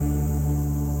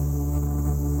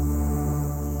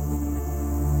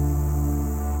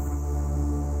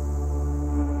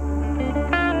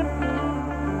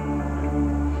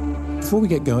Before we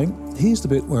get going, here's the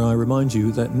bit where I remind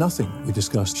you that nothing we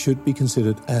discussed should be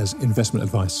considered as investment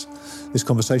advice. This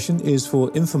conversation is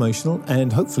for informational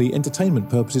and hopefully entertainment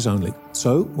purposes only.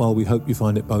 So, while we hope you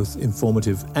find it both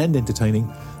informative and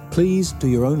entertaining, please do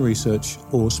your own research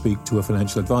or speak to a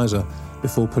financial advisor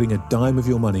before putting a dime of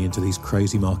your money into these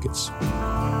crazy markets.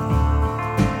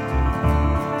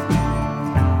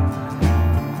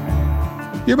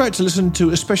 You're about to listen to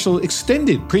a special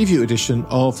extended preview edition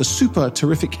of the super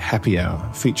terrific Happy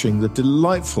Hour, featuring the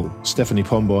delightful Stephanie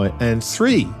Pomboy and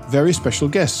three very special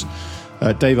guests.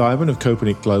 Dave Ivan of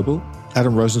Copernic Global,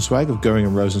 Adam Rosenswag of Goering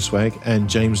and Rosenswag, and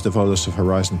James Davolos of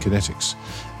Horizon Kinetics.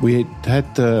 We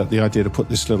had the idea to put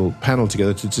this little panel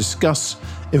together to discuss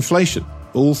inflation.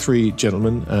 All three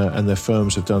gentlemen and their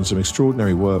firms have done some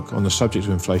extraordinary work on the subject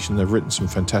of inflation. They've written some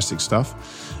fantastic stuff,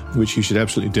 which you should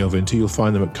absolutely delve into. You'll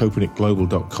find them at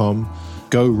copernicglobal.com,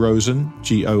 GoRozen,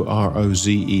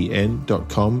 GOROZEN.com,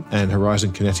 and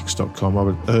horizonkinetics.com. I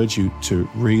would urge you to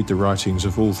read the writings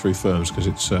of all three firms because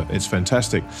it's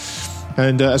fantastic.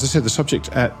 And as I said, the subject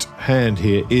at hand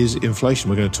here is inflation.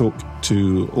 We're going to talk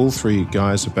to all three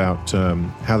guys about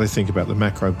how they think about the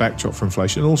macro backdrop for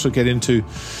inflation, and also get into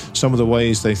some of the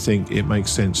ways they think it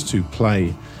makes sense to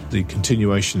play the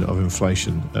continuation of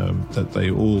inflation that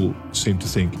they all seem to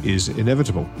think is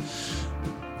inevitable.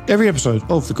 Every episode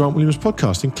of the Grant Williams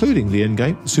podcast, including The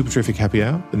Endgame, the Super Terrific Happy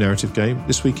Hour, The Narrative Game,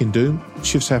 This Week in Doom,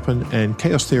 Shifts Happen, and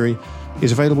Chaos Theory,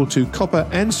 is available to Copper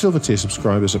and Silver tier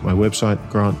subscribers at my website,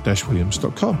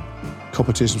 grant-williams.com.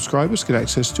 Copper tier subscribers get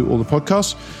access to all the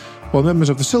podcasts, while members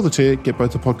of the Silver tier get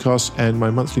both the podcasts and my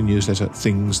monthly newsletter,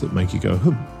 Things That Make You Go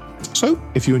Hum. So,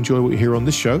 if you enjoy what you hear on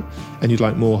this show and you'd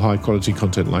like more high-quality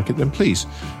content like it, then please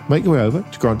make your way over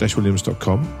to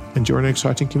grant-williams.com and join an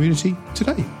exciting community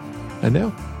today. And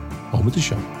now, on with the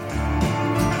show.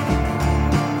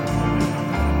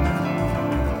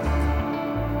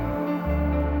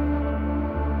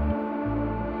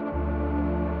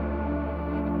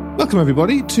 Welcome,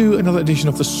 everybody, to another edition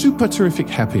of the Super Terrific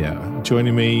Happy Hour.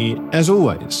 Joining me, as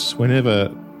always,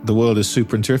 whenever the world is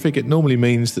super and terrific, it normally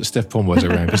means that Steph Pomboy's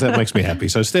around, because that makes me happy.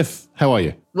 So, Steph, how are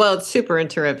you? Well, it's super and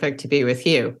terrific to be with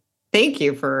you. Thank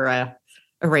you for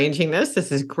arranging this.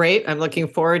 This is great. I'm looking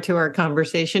forward to our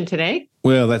conversation today.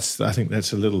 Well, I think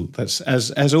that's a little,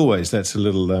 as always, that's a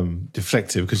little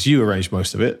deflective because you arranged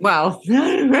most of it. Well,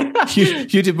 you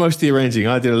did most of the arranging.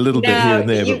 I did a little bit here and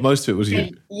there, but most of it was you.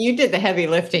 You did the heavy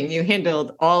lifting. You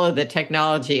handled all of the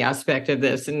technology aspect of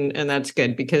this, and that's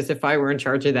good, because if I were in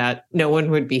charge of that, no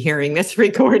one would be hearing this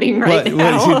recording now.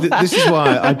 Well, this is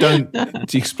why I don't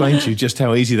explain to you just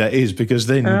how easy that is, because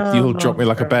then you'll drop me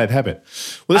like a bad habit.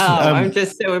 Well, listen, I'm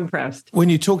just so impressed. When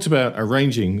you talked about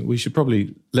arranging, we should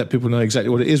probably let people know exactly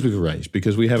what it is we've arranged,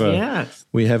 because we have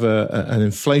an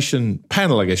inflation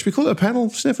panel, I guess. Should we call it a panel,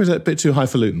 Steph, or is that a bit too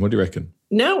highfalutin? What do you reckon?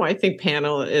 No, I think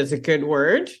panel is a good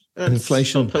word. That's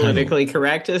inflation politically panel.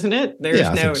 Correct, isn't it?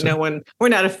 There's no one. We're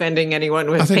not offending anyone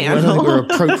with panel. I don't think we're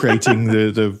appropriating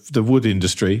the wood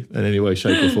industry in any way,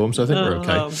 shape, or form. So I think we're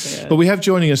okay. But we have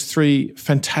joining us three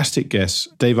fantastic guests: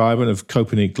 Dave Ivan of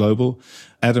Copernic Global,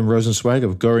 Adam Rosenswag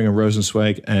of Goering and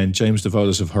Rosenswag, and James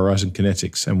Davolos of Horizon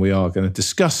Kinetics. And we are going to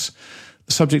discuss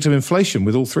the subject of inflation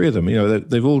with all three of them. You know,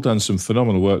 they've all done some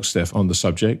phenomenal work, Steph, on the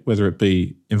subject, whether it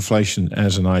be inflation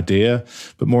as an idea,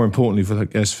 but more importantly, for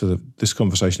this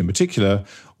conversation in particular,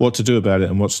 what to do about it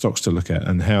and what stocks to look at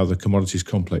and how the commodities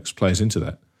complex plays into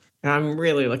that. I'm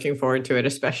really looking forward to it,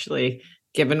 especially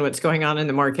given what's going on in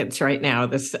the markets right now.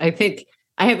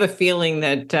 I have a feeling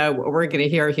that what we're going to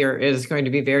hear here is going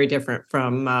to be very different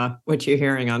from what you're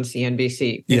hearing on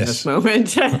CNBC in this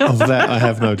moment. Of that, I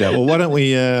have no doubt. Well, why don't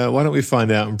we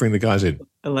find out and bring the guys in?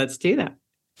 Let's do that.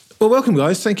 Well, welcome,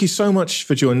 guys. Thank you so much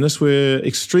for joining us. We're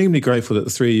extremely grateful that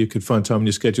the three of you could find time in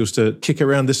your schedules to kick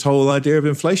around this whole idea of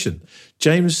inflation.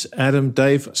 James, Adam,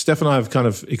 Dave, Steph and I have kind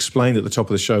of explained at the top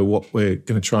of the show what we're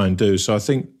going to try and do. So I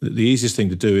think that the easiest thing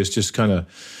to do is just kind of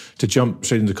to jump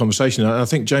straight into the conversation. And I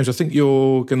think, James,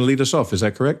 you're going to lead us off. Is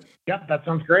that correct? Yeah, that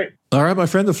sounds great. All right, my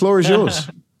friend, the floor is yours.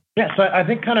 Yeah, so I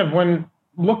think kind of when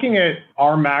looking at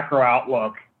our macro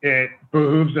outlook, it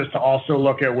behooves us to also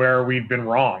look at where we've been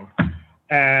wrong.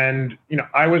 And, we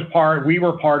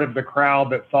were part of the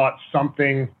crowd that thought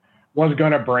something was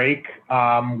going to break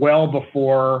well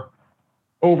before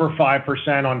over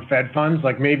 5% on Fed funds.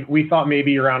 Like we thought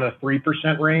maybe around a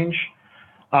 3% range.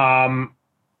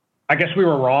 I guess we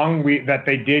were wrong that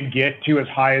they did get to as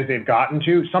high as they've gotten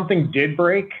to. Something did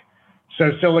break.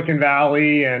 So Silicon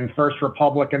Valley and First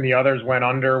Republic and the others went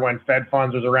under when Fed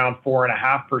funds was around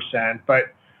 4.5%. But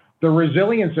the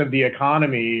resilience of the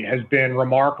economy has been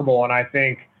remarkable. And I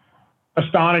think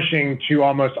astonishing to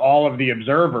almost all of the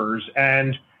observers.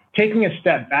 And taking a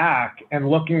step back and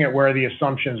looking at where the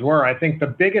assumptions were, I think the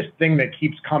biggest thing that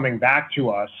keeps coming back to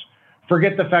us,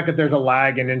 forget the fact that there's a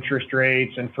lag in interest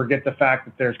rates and forget the fact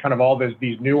that there's kind of all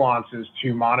these nuances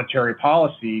to monetary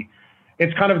policy,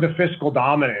 it's kind of the fiscal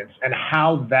dominance and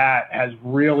how that has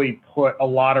really put a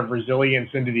lot of resilience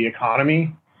into the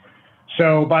economy.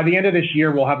 So by the end of this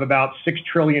year, we'll have about $6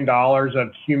 trillion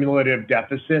of cumulative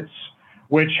deficits,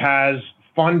 which has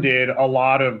funded a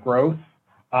lot of growth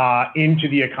into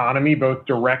the economy, both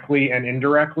directly and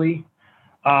indirectly.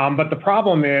 But the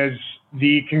problem is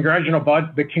the Congressional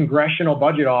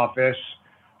Budget Office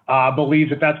believes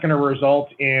that that's going to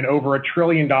result in over $1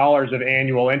 trillion of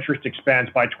annual interest expense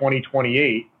by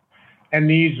 2028. And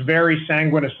these very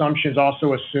sanguine assumptions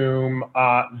also assume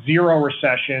zero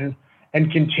recession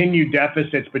and continued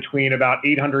deficits between about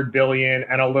 $800 billion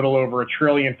and a little over $1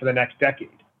 trillion for the next decade.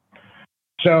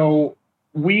 So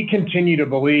we continue to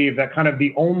believe that kind of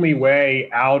the only way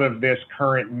out of this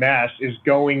current mess is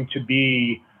going to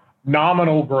be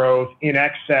nominal growth in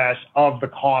excess of the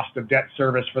cost of debt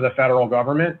service for the federal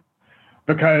government,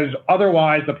 because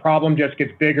otherwise the problem just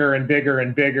gets bigger and bigger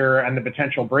and bigger, and the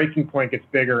potential breaking point gets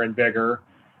bigger and bigger.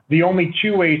 The only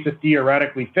two ways to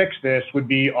theoretically fix this would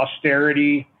be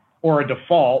austerity or a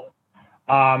default.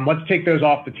 Let's take those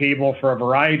off the table for a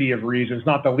variety of reasons,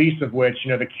 not the least of which,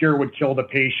 the cure would kill the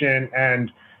patient,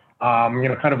 and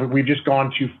we've just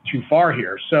gone too far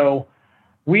here. So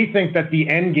we think that the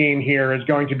end game here is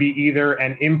going to be either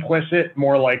an implicit,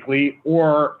 more likely,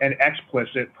 or an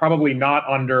explicit, probably not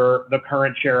under the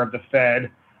current chair of the Fed,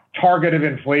 target of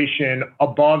inflation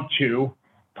above 2,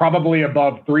 probably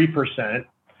above 3%.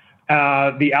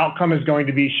 The outcome is going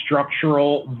to be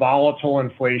structural, volatile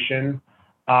inflation,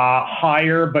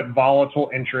 higher but volatile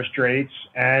interest rates,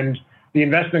 and the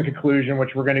investment conclusion, which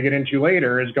we're going to get into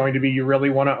later, is going to be you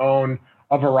really want to own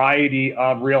a variety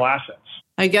of real assets.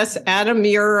 I guess, Adam,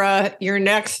 you're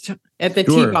next at the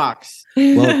Sure. tee box.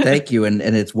 Well, thank you. And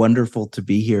it's wonderful to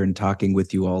be here and talking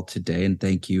with you all today. And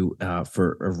thank you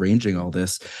for arranging all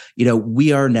this.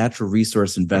 We are natural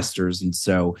resource investors. And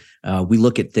so we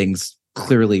look at things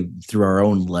clearly through our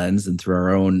own lens and through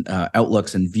our own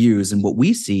outlooks and views. And what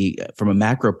we see from a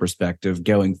macro perspective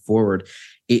going forward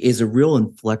is a real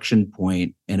inflection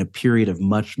point and a period of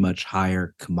much, much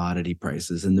higher commodity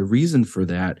prices. And the reason for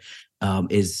that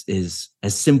is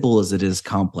as simple as it is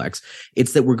complex.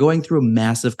 It's that we're going through a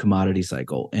massive commodity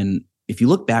cycle. And if you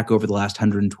look back over the last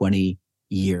 120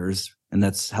 years, and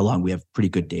that's how long we have pretty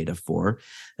good data for,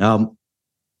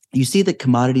 you see that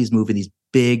commodities move in these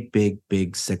big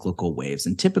cyclical waves.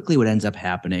 And typically what ends up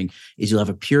happening is you'll have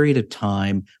a period of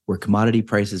time where commodity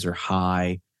prices are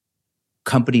high,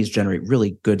 companies generate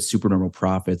really good supernormal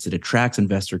profits. It attracts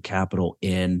investor capital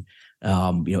in.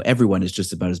 Everyone is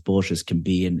just about as bullish as can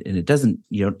be. And it doesn't,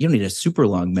 you don't need a super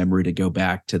long memory to go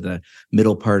back to the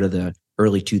middle part of the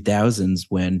early 2000s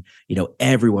when,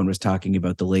 everyone was talking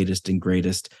about the latest and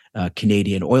greatest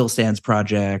Canadian oil sands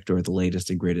project, or the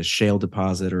latest and greatest shale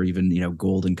deposit, or even,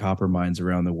 gold and copper mines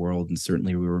around the world. And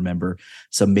certainly we remember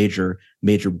some major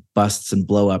busts and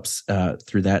blowups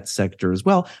through that sector as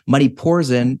well. Money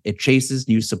pours in, it chases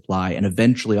new supply, and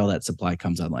eventually all that supply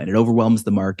comes online. It overwhelms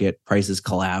the market, prices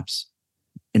collapse.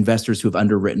 Investors who have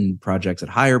underwritten projects at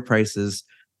higher prices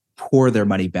pour their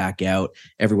money back out.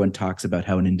 Everyone talks about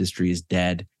how an industry is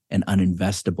dead and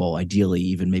uninvestable. Ideally,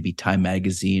 even maybe Time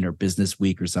Magazine or Business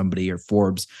Week or somebody or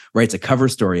Forbes writes a cover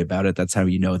story about it. That's how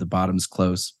the bottom's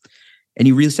close. And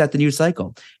you reset the new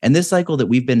cycle. And this cycle that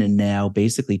we've been in now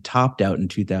basically topped out in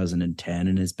 2010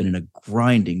 and has been in a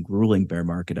grinding, grueling bear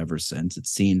market ever since. It's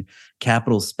seen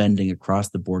capital spending across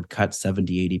the board cut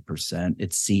 70, 80%.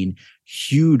 It's seen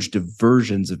huge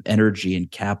diversions of energy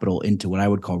and capital into what I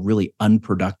would call really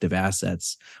unproductive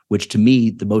assets, which to me,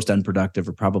 the most unproductive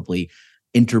are probably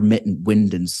intermittent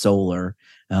wind and solar,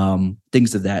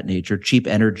 things of that nature. Cheap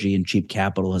energy and cheap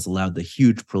capital has allowed the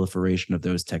huge proliferation of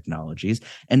those technologies.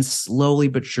 And slowly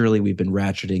but surely, we've been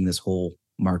ratcheting this whole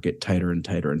market tighter and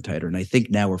tighter and tighter. And I think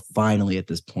now we're finally at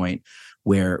this point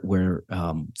where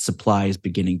supply is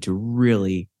beginning to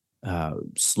really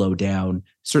slow down.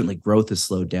 Certainly growth has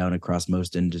slowed down across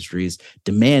most industries.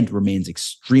 Demand remains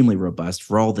extremely robust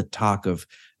for all the talk of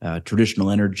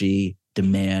traditional energy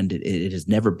demand. It has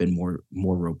never been more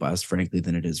robust, frankly,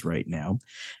 than it is right now.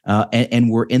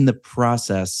 And we're in the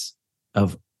process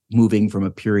of moving from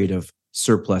a period of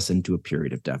surplus into a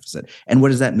period of deficit. And what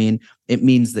does that mean? It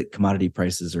means that commodity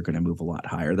prices are going to move a lot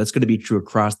higher. That's going to be true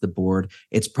across the board.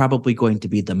 It's probably going to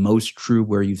be the most true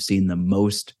where you've seen the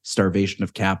most starvation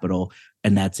of capital,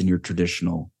 and that's in your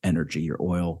traditional energy, your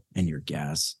oil and your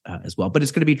gas as well. But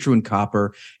it's going to be true in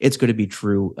copper. It's going to be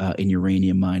true in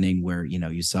uranium mining, where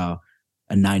you saw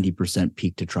a 90%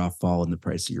 peak to trough fall in the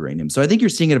price of uranium. So I think you're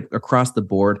seeing it across the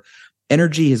board.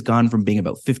 Energy has gone from being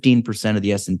about 15% of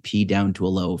the S&P down to a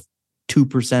low of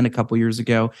 2% a couple years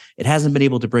ago. It hasn't been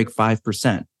able to break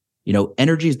 5%.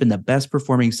 Energy has been the best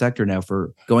performing sector now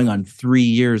for going on 3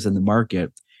 years in the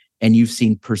market. And you've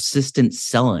seen persistent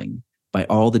selling by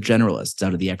all the generalists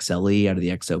out of the XLE, out of the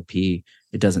XOP.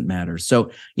 It doesn't matter.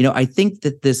 So, I think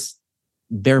that this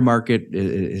bear market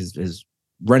is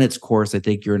run its course. I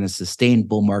think you're in a sustained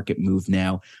bull market move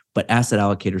now, but asset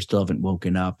allocators still haven't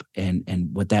woken up. And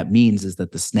what that means is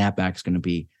that the snapback is going to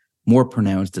be more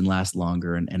pronounced and last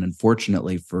longer. And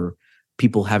unfortunately for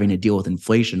people having to deal with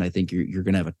inflation, I think you're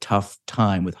going to have a tough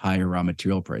time with higher raw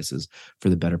material prices for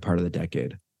the better part of the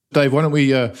decade. Dave, why don't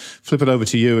we flip it over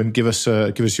to you and give us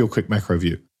your quick macro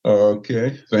view?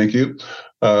 Okay, thank you.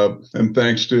 And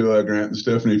thanks to Grant and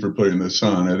Stephanie for putting this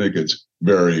on. I think it's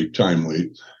very timely.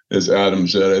 As Adam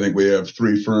said, I think we have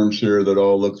 3 firms here that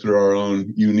all look through our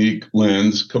own unique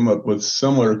lens, come up with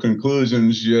similar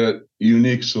conclusions, yet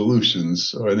unique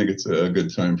solutions. So I think it's a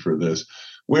good time for this.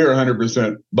 We're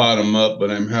 100% bottom up, but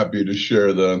I'm happy to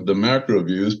share the macro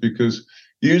views, because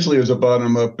usually as a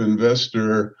bottom up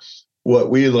investor, what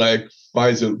we like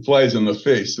flies in the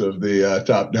face of the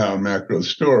top-down macro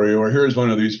story. Or here's one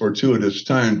of these fortuitous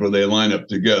times where they line up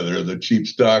together. The cheap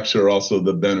stocks are also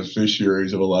the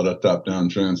beneficiaries of a lot of top-down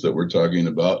trends that we're talking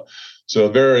about. So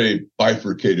a very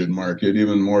bifurcated market,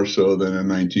 even more so than in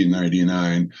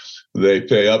 1999. They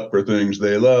pay up for things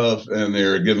they love, and they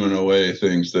are giving away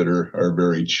things that are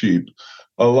very cheap.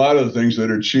 A lot of the things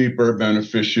that are cheap are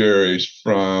beneficiaries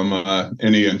from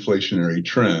any inflationary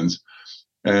trends.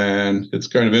 And it's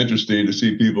kind of interesting to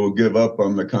see people give up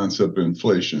on the concept of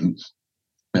inflation.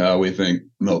 We think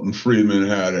Milton Friedman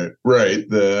had it right,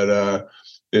 that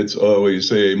it's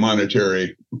always a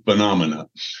monetary phenomena.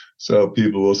 So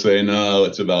people will say, no,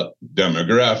 it's about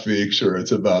demographics, or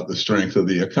it's about the strength of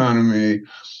the economy.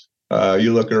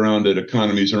 You look around at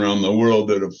economies around the world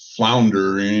that have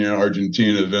floundered,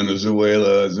 Argentina,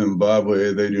 Venezuela,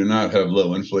 Zimbabwe, they do not have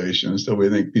low inflation. So we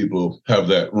think people have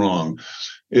that wrong.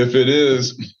 If it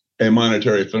is a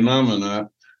monetary phenomena,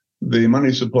 the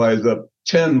money supply is up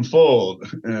tenfold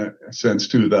since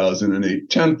 2008,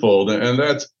 tenfold. And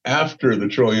that's after the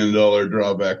 $1 trillion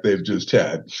drawback they've just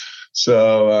had.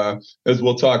 So as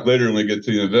we'll talk later when we get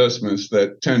to the investments,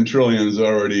 that 10 trillion is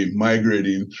already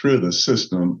migrating through the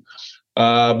system.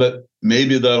 But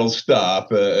maybe that'll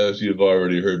stop. As you've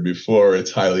already heard before,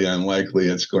 it's highly unlikely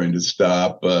it's going to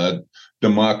stop.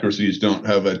 Democracies don't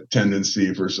have a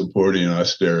tendency for supporting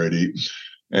austerity.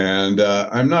 And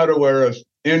I'm not aware of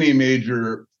any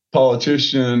major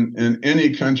politician in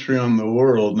any country on the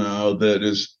world now that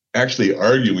is actually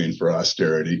arguing for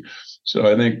austerity.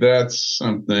 So I think that's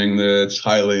something that's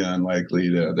highly unlikely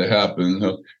to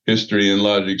happen. History and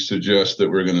logic suggest that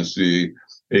we're going to see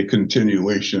a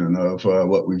continuation of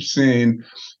what we've seen.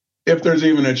 If there's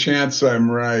even a chance I'm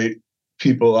right,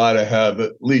 people ought to have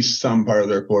at least some part of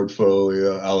their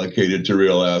portfolio allocated to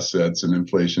real assets and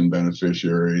inflation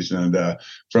beneficiaries. And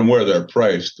from where they're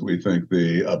priced, we think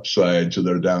the upside to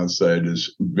their downside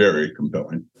is very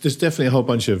compelling. There's definitely a whole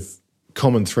bunch of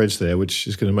common threads there, which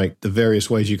is going to make the various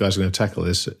ways you guys are going to tackle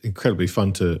this incredibly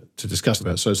fun to discuss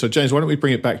about. So James, why don't we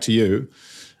bring it back to you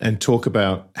and talk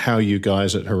about how you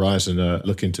guys at Horizon are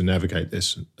looking to navigate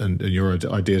this and your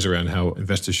ideas around how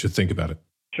investors should think about it.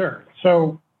 Sure.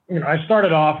 So, I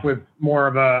started off with more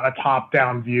of a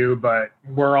top-down view, but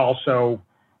we're also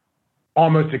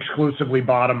almost exclusively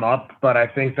bottom-up. But I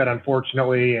think that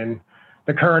unfortunately in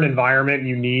the current environment,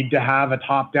 you need to have a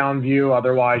top-down view.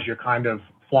 Otherwise, you're kind of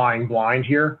flying blind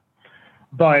here.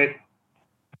 But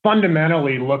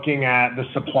fundamentally, looking at the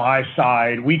supply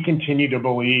side, we continue to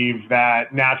believe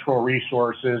that natural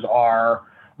resources are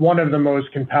one of the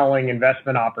most compelling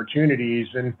investment opportunities.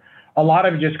 And a lot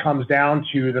of it just comes down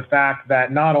to the fact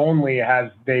that not only has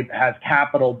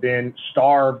capital been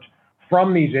starved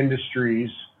from these industries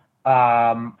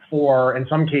for, in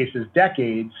some cases,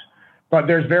 decades, but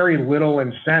there's very little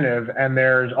incentive and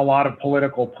there's a lot of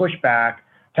political pushback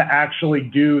to actually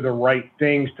do the right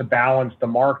things to balance the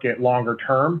market longer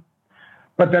term.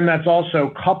 But then that's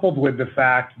also coupled with the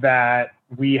fact that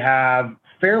we have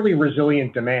fairly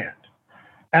resilient demand.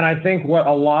 And I think what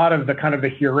a lot of the kind of the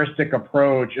heuristic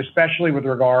approach, especially with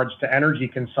regards to energy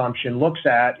consumption, looks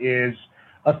at is,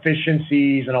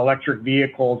 efficiencies and electric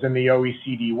vehicles in the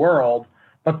OECD world.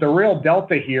 But the real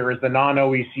delta here is the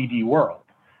non-OECD world,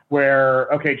 where,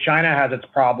 okay, China has its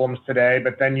problems today,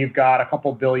 but then you've got a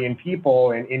couple billion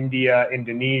people in India,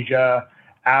 Indonesia,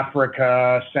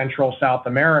 Africa, Central South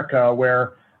America,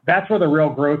 where that's where the real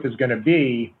growth is going to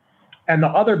be. And the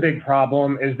other big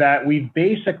problem is that we've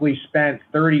basically spent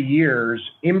 30 years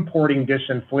importing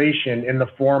disinflation in the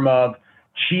form of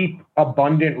cheap,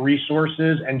 abundant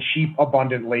resources and cheap,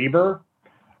 abundant labor.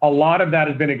 A lot of that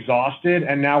has been exhausted,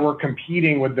 and now we're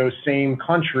competing with those same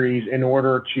countries in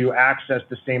order to access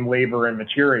the same labor and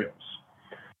materials.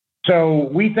 So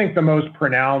we think the most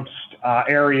pronounced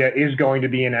area is going to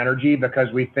be in energy,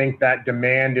 because we think that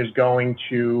demand is going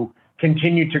to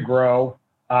continue to grow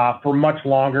for much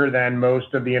longer than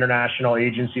most of the international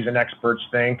agencies and experts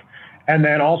think, and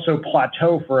then also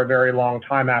plateau for a very long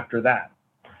time after that.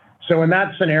 So in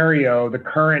that scenario, the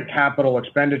current capital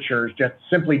expenditures just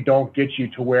simply don't get you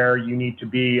to where you need to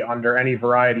be under any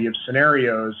variety of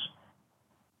scenarios.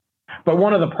 But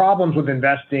one of the problems with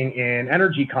investing in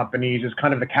energy companies is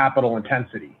kind of the capital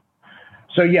intensity.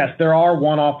 So yes, there are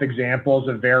one-off examples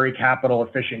of very capital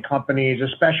efficient companies,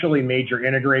 especially major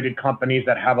integrated companies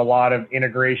that have a lot of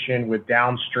integration with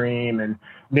downstream and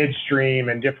midstream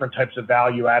and different types of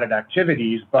value-added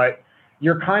activities. But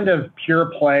you're kind of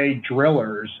pure play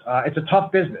drillers. It's a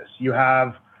tough business. You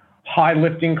have high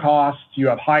lifting costs, you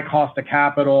have high cost of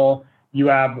capital, you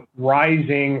have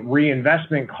rising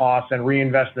reinvestment costs and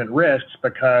reinvestment risks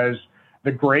because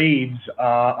the grades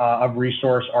of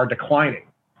resource are declining.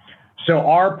 So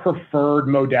our preferred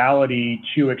modality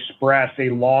to express a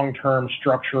long-term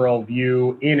structural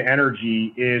view in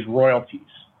energy is royalties.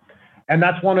 And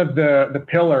that's one of the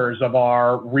pillars of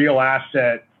our real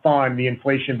asset fund, the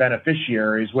Inflation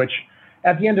Beneficiaries, which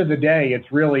at the end of the day,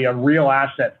 it's really a real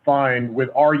asset fund with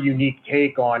our unique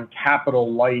take on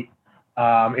capital light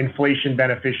inflation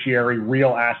beneficiary real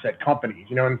asset companies.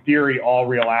 You know, in theory, all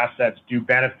real assets do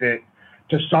benefit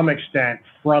to some extent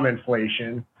from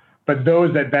inflation, but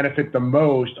those that benefit the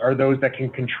most are those that can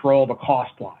control the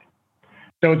cost line.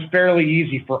 So it's fairly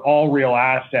easy for all real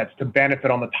assets to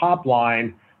benefit on the top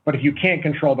line, but if you can't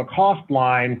control the cost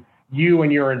line, you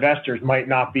and your investors might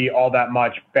not be all that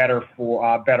much better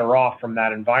off from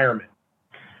that environment.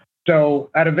 So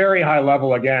at a very high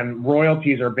level, again,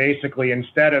 royalties are basically,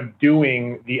 instead of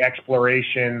doing the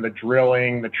exploration, the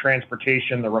drilling, the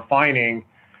transportation, the refining,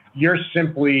 you're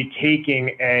simply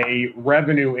taking a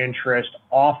revenue interest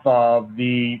off of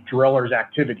the driller's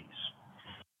activities.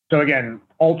 So again,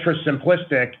 ultra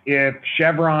simplistic, if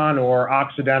Chevron or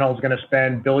Occidental is going to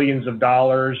spend billions of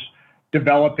dollars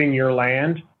developing your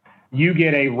land, you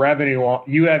get a revenue,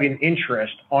 you have an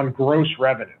interest on gross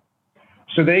revenue.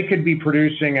 So they could be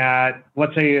producing at,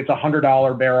 let's say it's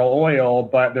 $100 barrel oil,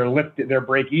 but their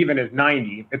break even is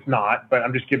 90. It's not, but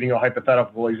I'm just giving you a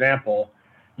hypothetical example.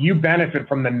 You benefit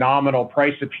from the nominal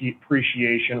price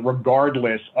appreciation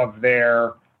regardless of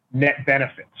their net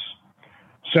benefits.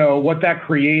 So what that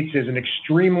creates is an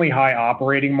extremely high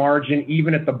operating margin,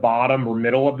 even at the bottom or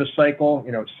middle of the cycle,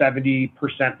 70%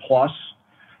 plus.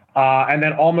 And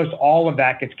then almost all of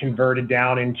that gets converted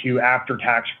down into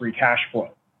after-tax free cash flow.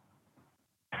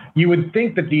 You would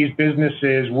think that these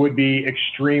businesses would be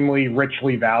extremely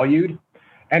richly valued.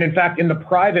 And in fact, in the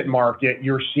private market,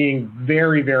 you're seeing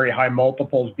very, very high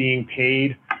multiples being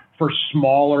paid for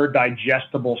smaller,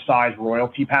 digestible size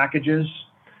royalty packages.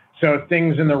 So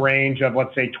things in the range of,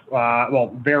 let's say,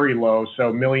 very low,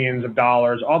 so millions of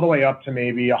dollars, all the way up to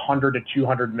maybe 100 to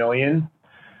 200 million.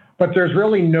 But there's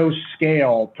really no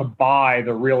scale to buy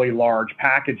the really large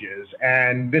packages.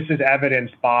 And this is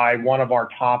evidenced by one of our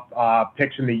top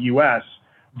picks in the US,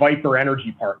 Viper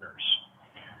Energy Partners.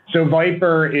 So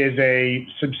Viper is a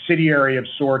subsidiary of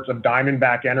sorts of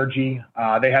Diamondback Energy.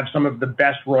 They have some of the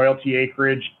best royalty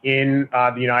acreage in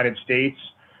the United States,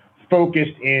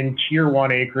 focused in tier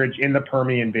 1 acreage in the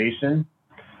Permian Basin.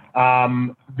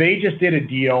 They just did a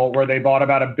deal where they bought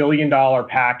about $1 billion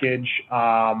package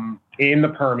in the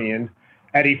Permian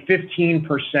at a 15%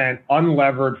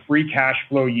 unlevered free cash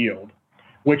flow yield,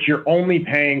 which you're only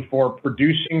paying for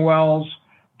producing wells,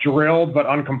 drilled but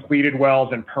uncompleted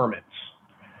wells, and permits.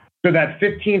 So that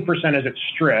 15% is at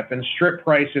strip, and strip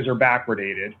prices are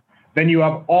backwardated. Then you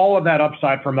have all of that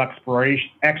upside from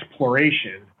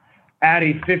exploration at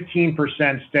a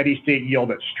 15% steady state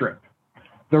yield at strip.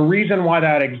 The reason why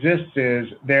that exists is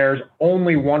there's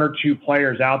only one or two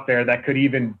players out there that could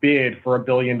even bid for $1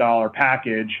 billion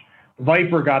package.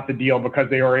 Viper got the deal because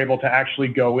they were able to actually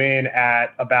go in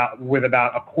with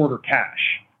about a quarter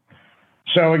cash.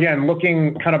 So again,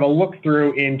 looking kind of a look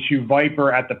through into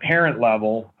Viper at the parent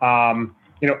level,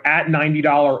 at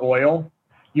 $90 oil,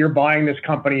 you're buying this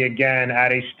company again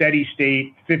at a steady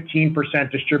state 15%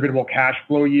 distributable cash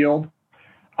flow yield.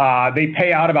 They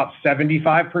pay out about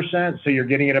 75%, so you're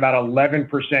getting at about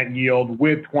 11% yield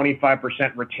with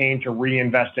 25% retained to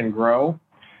reinvest and grow.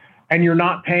 And you're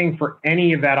not paying for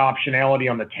any of that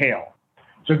optionality on the tail.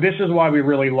 So this is why we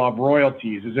really love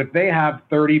royalties, is if they have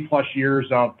 30 plus years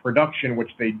of production, which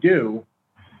they do,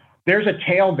 there's a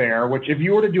tail there, which if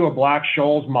you were to do a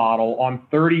Black-Scholes model on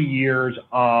 30 years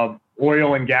of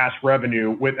oil and gas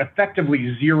revenue with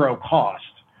effectively zero cost,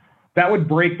 that would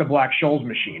break the Black-Scholes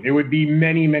machine. It would be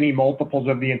many, many multiples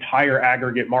of the entire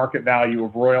aggregate market value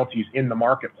of royalties in the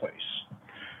marketplace.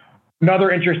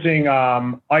 Another interesting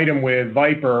item with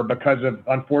Viper, because of,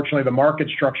 unfortunately, the market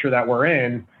structure that we're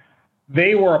in,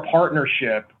 they were a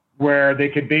partnership where they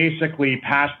could basically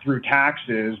pass through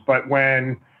taxes, but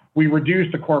when we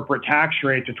reduced the corporate tax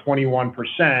rate to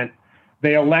 21%,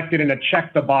 they elected in a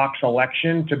check-the-box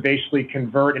election to basically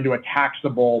convert into a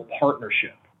taxable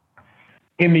partnership.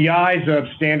 In the eyes of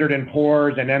Standard &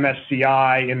 Poor's and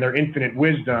MSCI, in their infinite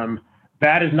wisdom,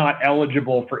 that is not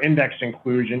eligible for index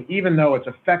inclusion, even though it's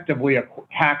effectively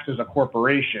taxed as a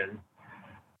corporation.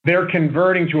 They're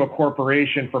converting to a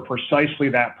corporation for precisely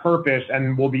that purpose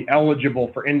and will be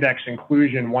eligible for index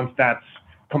inclusion once that's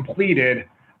completed.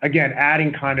 Again,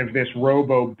 adding kind of this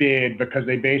robo bid because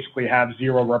they basically have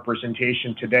zero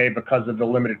representation today because of the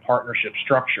limited partnership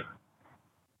structure.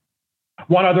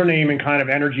 One other name in kind of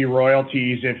energy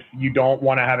royalties, if you don't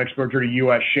want to have exposure to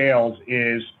U.S. shales,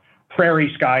 is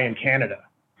Prairie Sky in Canada.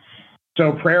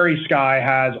 So Prairie Sky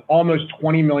has almost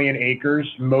 20 million acres,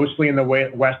 mostly in the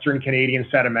Western Canadian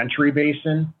Sedimentary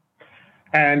Basin.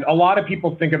 And a lot of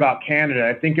people think about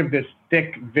Canada, think of this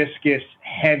thick, viscous,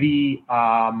 heavy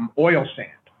oil sand.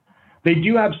 They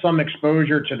do have some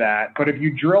exposure to that, but if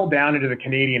you drill down into the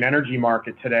Canadian energy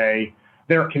market today,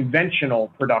 their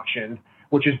conventional production,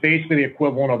 which is basically the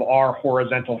equivalent of our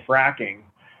horizontal fracking,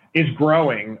 is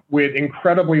growing with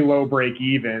incredibly low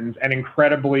break-evens and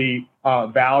incredibly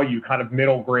value kind of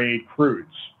middle grade crudes.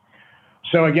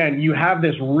 So again, you have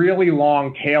this really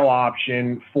long tail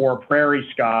option for Prairie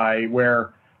Sky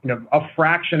where a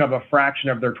fraction of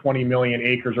their 20 million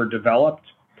acres are developed.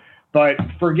 But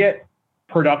forget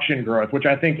production growth, which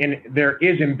I think there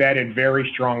is embedded very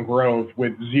strong growth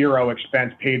with zero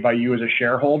expense paid by you as a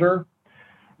shareholder.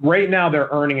 Right now, they're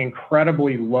earning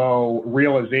incredibly low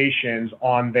realizations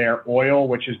on their oil,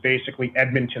 which is basically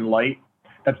Edmonton Light.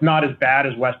 That's not as bad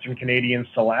as Western Canadian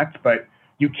Select, but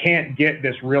you can't get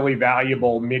this really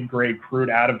valuable mid-grade crude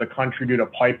out of the country due to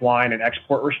pipeline and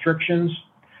export restrictions.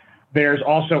 There's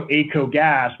also AECO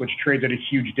Gas, which trades at a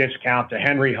huge discount to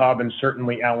Henry Hub and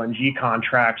certainly LNG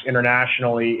contracts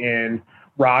internationally in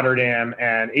Rotterdam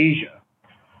and Asia.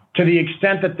 To the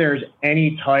extent that there's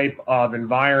any type of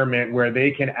environment where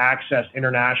they can access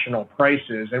international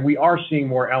prices, and we are seeing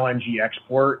more LNG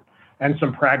export and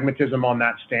some pragmatism on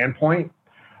that standpoint,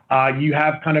 you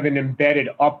have kind of an embedded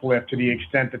uplift to the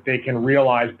extent that they can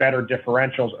realize better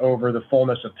differentials over the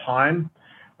fullness of time.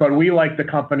 But we like the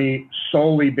company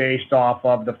solely based off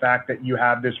of the fact that you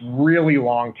have this really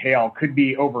long tail, could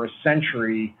be over a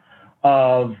century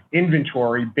of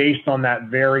inventory based on that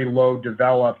very low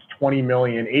developed 20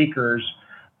 million acres.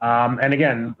 And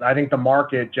again, I think the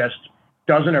market just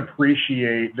doesn't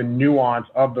appreciate the nuance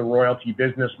of the royalty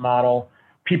business model.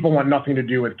 People want nothing to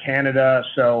do with Canada.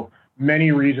 So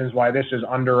many reasons why this is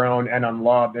under-owned and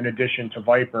unloved in addition to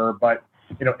Viper. But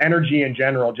energy in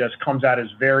general just comes out as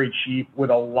very cheap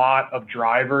with a lot of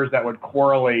drivers that would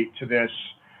correlate to this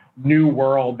new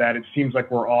world that it seems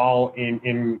like we're all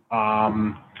in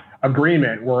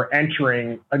agreement. We're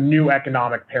entering a new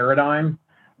economic paradigm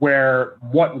where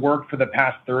what worked for the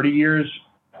past 30 years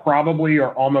probably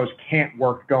or almost can't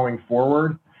work going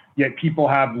forward, yet people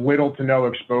have little to no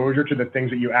exposure to the things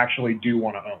that you actually do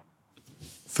want to own.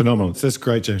 Phenomenal. That's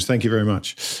great, James. Thank you very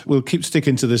much. We'll keep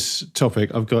sticking to this topic.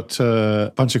 I've got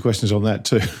a bunch of questions on that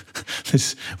too.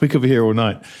 We could be here all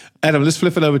night. Adam, let's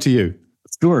flip it over to you.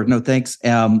 Sure. No, thanks.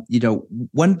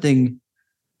 One thing,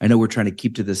 I know we're trying to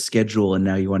keep to the schedule and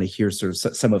now you want to hear sort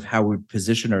of some of how we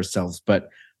position ourselves, but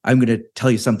I'm going to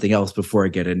tell you something else before I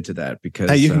get into that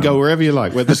because... Hey, you can go wherever you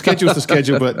like. Well, the schedule's the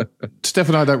schedule, but Steph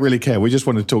and I don't really care. We just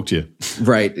want to talk to you.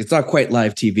 Right. It's not quite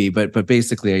live TV, but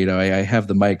basically, I have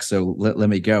the mic, so let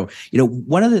me go.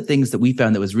 One of the things that we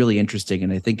found that was really interesting,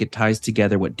 and I think it ties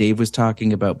together what Dave was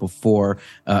talking about before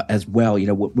as well,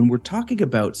 when we're talking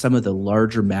about some of the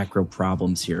larger macro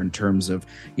problems here in terms of,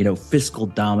 fiscal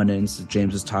dominance that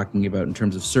James was talking about in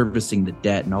terms of servicing the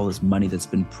debt and all this money that's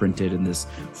been printed and this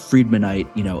Friedmanite,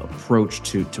 approach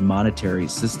to monetary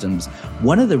systems.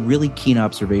 One of the really keen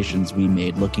observations we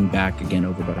made, looking back again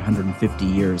over about 150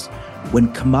 years,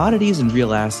 when commodities and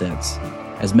real assets,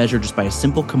 as measured just by a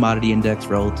simple commodity index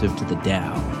relative to the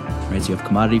Dow, right? So you have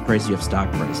commodity prices, you have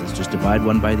stock prices, just divide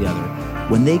one by the other.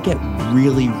 When they get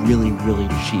really, really, really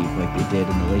cheap, like they did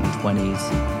in the late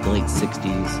 20s, the late 60s,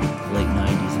 the late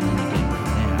 90s, and then again right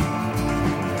now.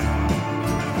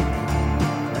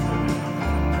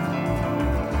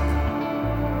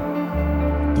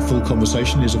 The full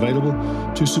conversation is available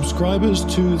to subscribers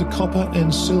to the copper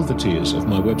and silver tiers of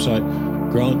my website,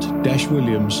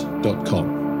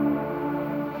 grant-williams.com.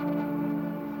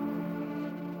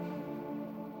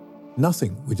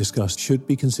 Nothing we discussed should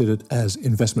be considered as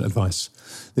investment advice.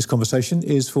 This conversation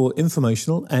is for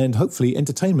informational and hopefully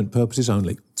entertainment purposes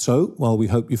only. So, while we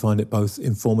hope you find it both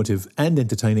informative and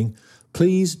entertaining,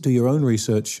 please do your own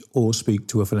research or speak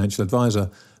to a financial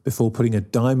advisor before putting a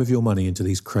dime of your money into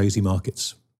these crazy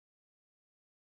markets.